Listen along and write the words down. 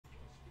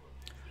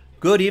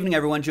Good evening,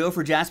 everyone. Joe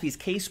for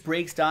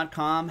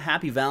jaspyscasebreaks.com.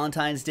 Happy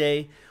Valentine's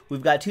Day.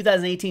 We've got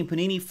 2018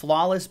 Panini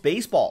Flawless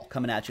Baseball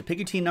coming at you. Pick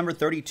your team number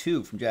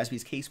 32 from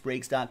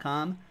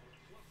jaspyscasebreaks.com.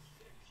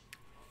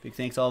 Big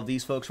thanks to all of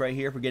these folks right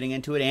here for getting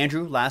into it.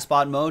 Andrew, Last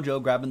Spot Mojo,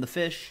 grabbing the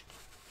fish.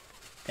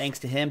 Thanks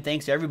to him.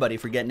 Thanks to everybody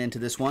for getting into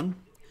this one.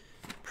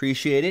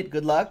 Appreciate it.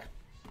 Good luck.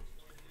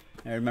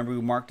 I remember we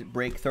marked it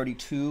break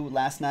 32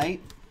 last night.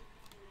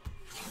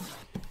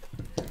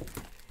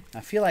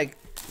 I feel like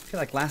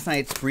last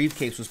night's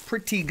briefcase was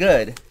pretty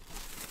good.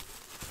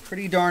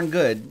 Pretty darn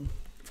good.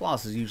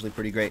 Floss is usually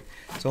pretty great.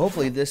 So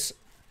hopefully this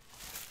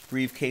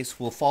briefcase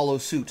will follow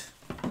suit.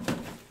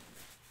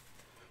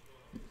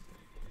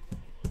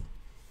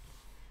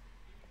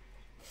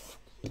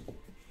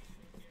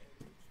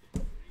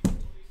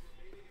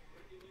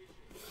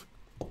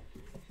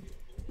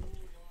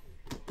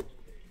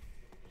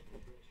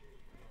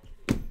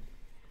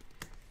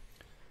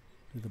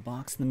 Do the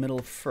box in the middle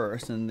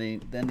first, and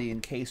then the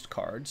encased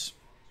cards.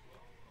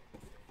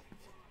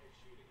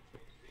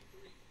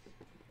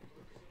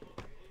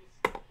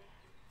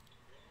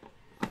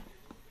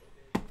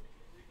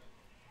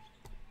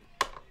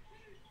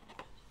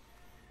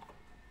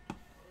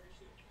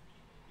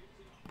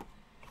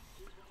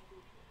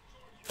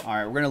 All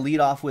right, we're going to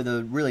lead off with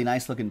a really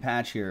nice looking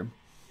patch here.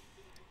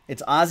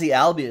 It's Ozzy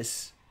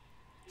Albies,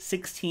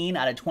 16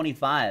 out of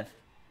 25.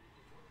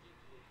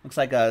 Looks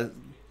like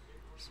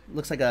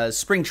a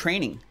spring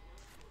training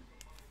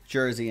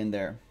jersey in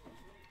there.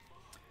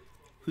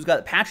 Who's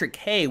got Patrick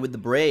K with the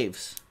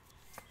Braves?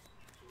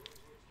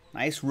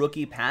 Nice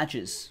rookie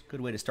patches. Good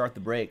way to start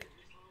the break.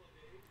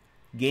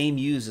 Game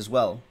used as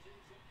well.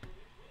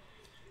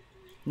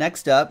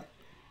 Next up,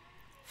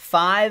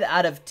 5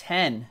 out of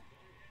 10.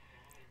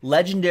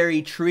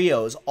 Legendary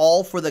trios,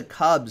 all for the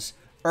Cubs.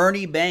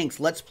 Ernie Banks,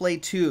 Let's Play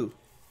 2.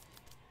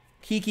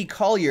 Kiki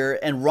Collier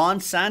and Ron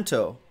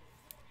Santo.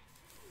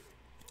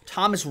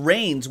 Thomas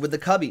Raines with the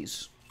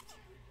Cubbies.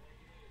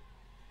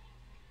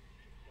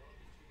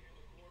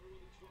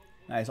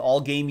 Nice, all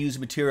game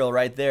used material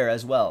right there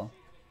as well.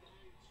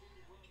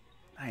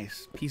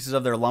 Nice, pieces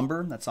of their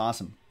lumber, that's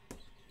awesome.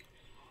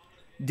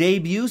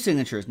 Debut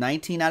signatures,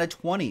 19 out of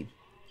 20.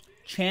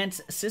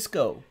 Chance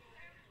Sisco.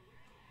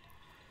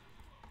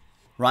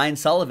 Ryan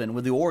Sullivan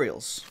with the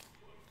Orioles.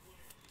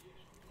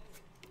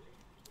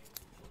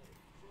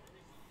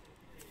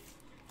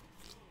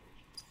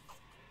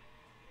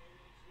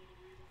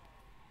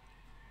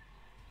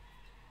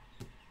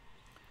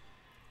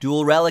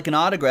 Dual relic and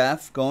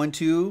autograph going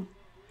to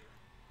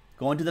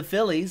the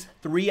Phillies.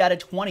 3 out of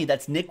 20.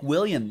 That's Nick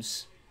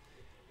Williams.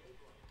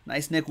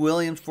 Nice Nick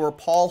Williams for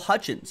Paul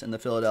Hutchins and the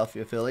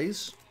Philadelphia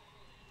Phillies.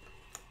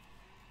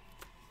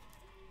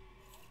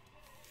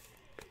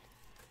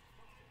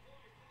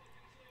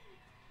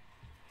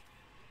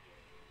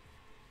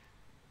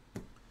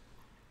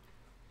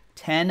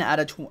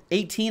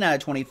 18 out of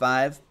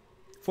 25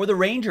 for the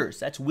Rangers.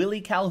 That's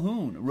Willie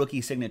Calhoun, rookie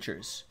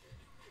signatures.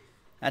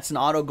 That's an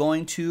auto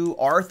going to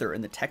Arthur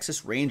in the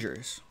Texas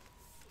Rangers.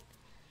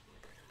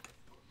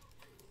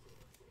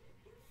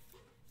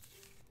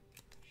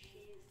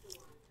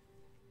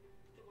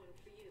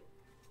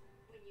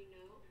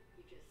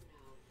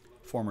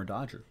 Former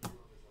Dodger.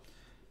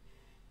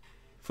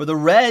 For the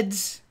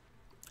Reds,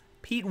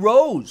 Pete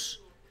Rose.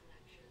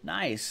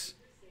 Nice.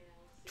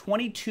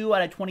 22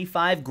 out of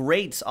 25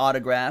 greats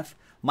autograph.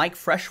 Mike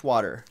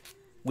Freshwater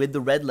with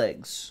the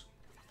Redlegs.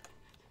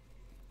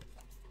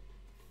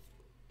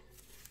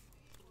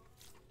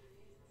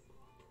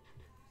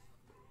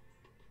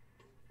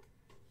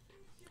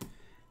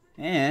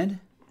 And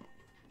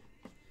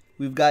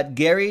we've got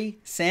Gary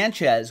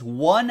Sanchez.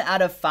 1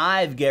 out of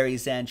 5 Gary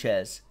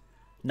Sanchez.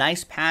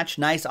 Nice patch,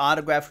 nice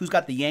autograph. Who's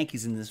got the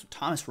Yankees in this?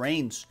 Thomas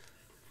Raines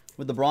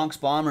with the Bronx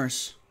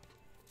Bombers.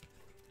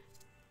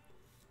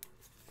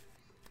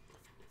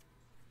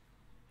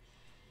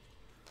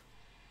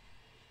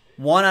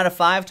 One out of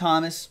 5,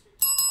 Thomas.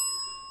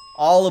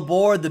 All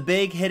aboard the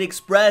Big Hit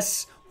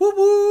Express. Whoop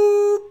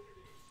whoop.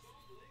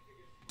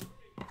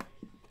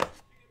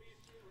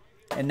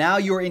 And now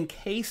your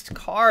encased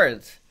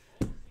cards.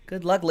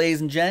 Good luck, ladies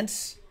and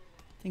gents.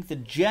 I think the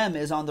gem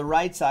is on the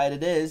right side.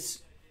 It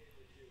is.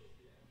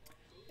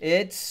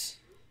 It's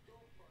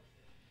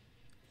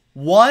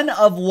 1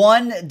 of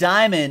 1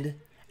 diamond.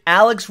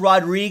 Alex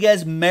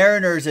Rodriguez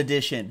Mariners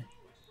edition.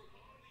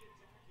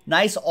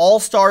 Nice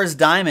All-Stars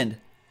diamond.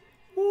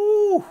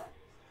 Woo.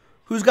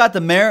 Who's got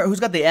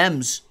the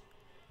M's?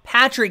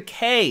 Patrick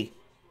K.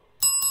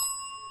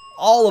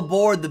 All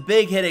aboard the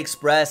Big Hit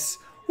Express.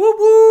 Whoop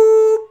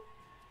whoop.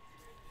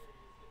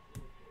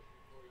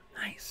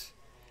 Nice.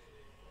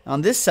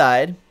 On this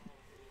side,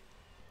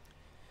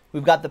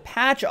 we've got the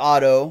patch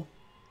auto,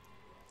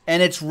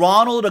 and it's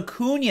Ronald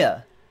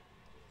Acuna.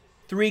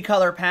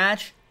 3-color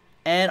patch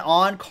and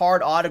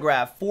on-card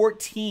autograph.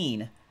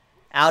 14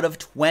 out of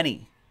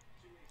 20.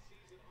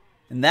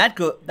 And that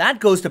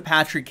goes to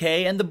Patrick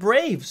K and the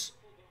Braves.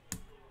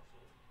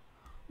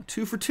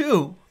 2 for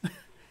 2.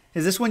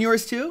 Is this one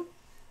yours too?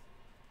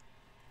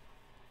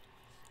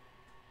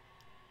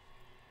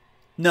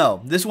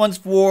 No, this one's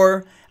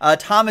for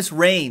Thomas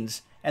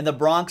Raines and the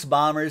Bronx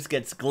Bombers.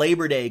 Gets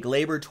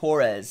Gleyber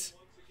Torres.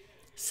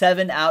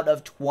 7 out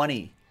of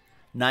 20.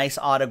 Nice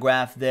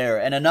autograph there.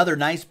 And another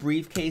nice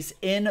briefcase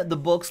in the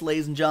books,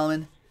 ladies and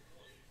gentlemen.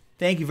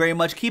 Thank you very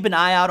much. Keep an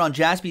eye out on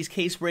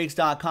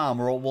JaspysCaseBreaks.com,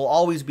 where we'll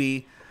always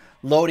be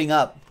loading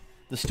up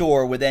the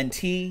store with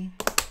NT,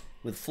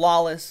 with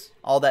Flawless,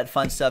 all that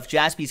fun stuff.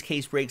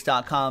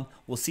 JaspysCaseBreaks.com.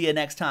 We'll see you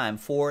next time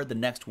for the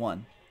next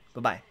one.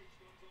 Bye-bye.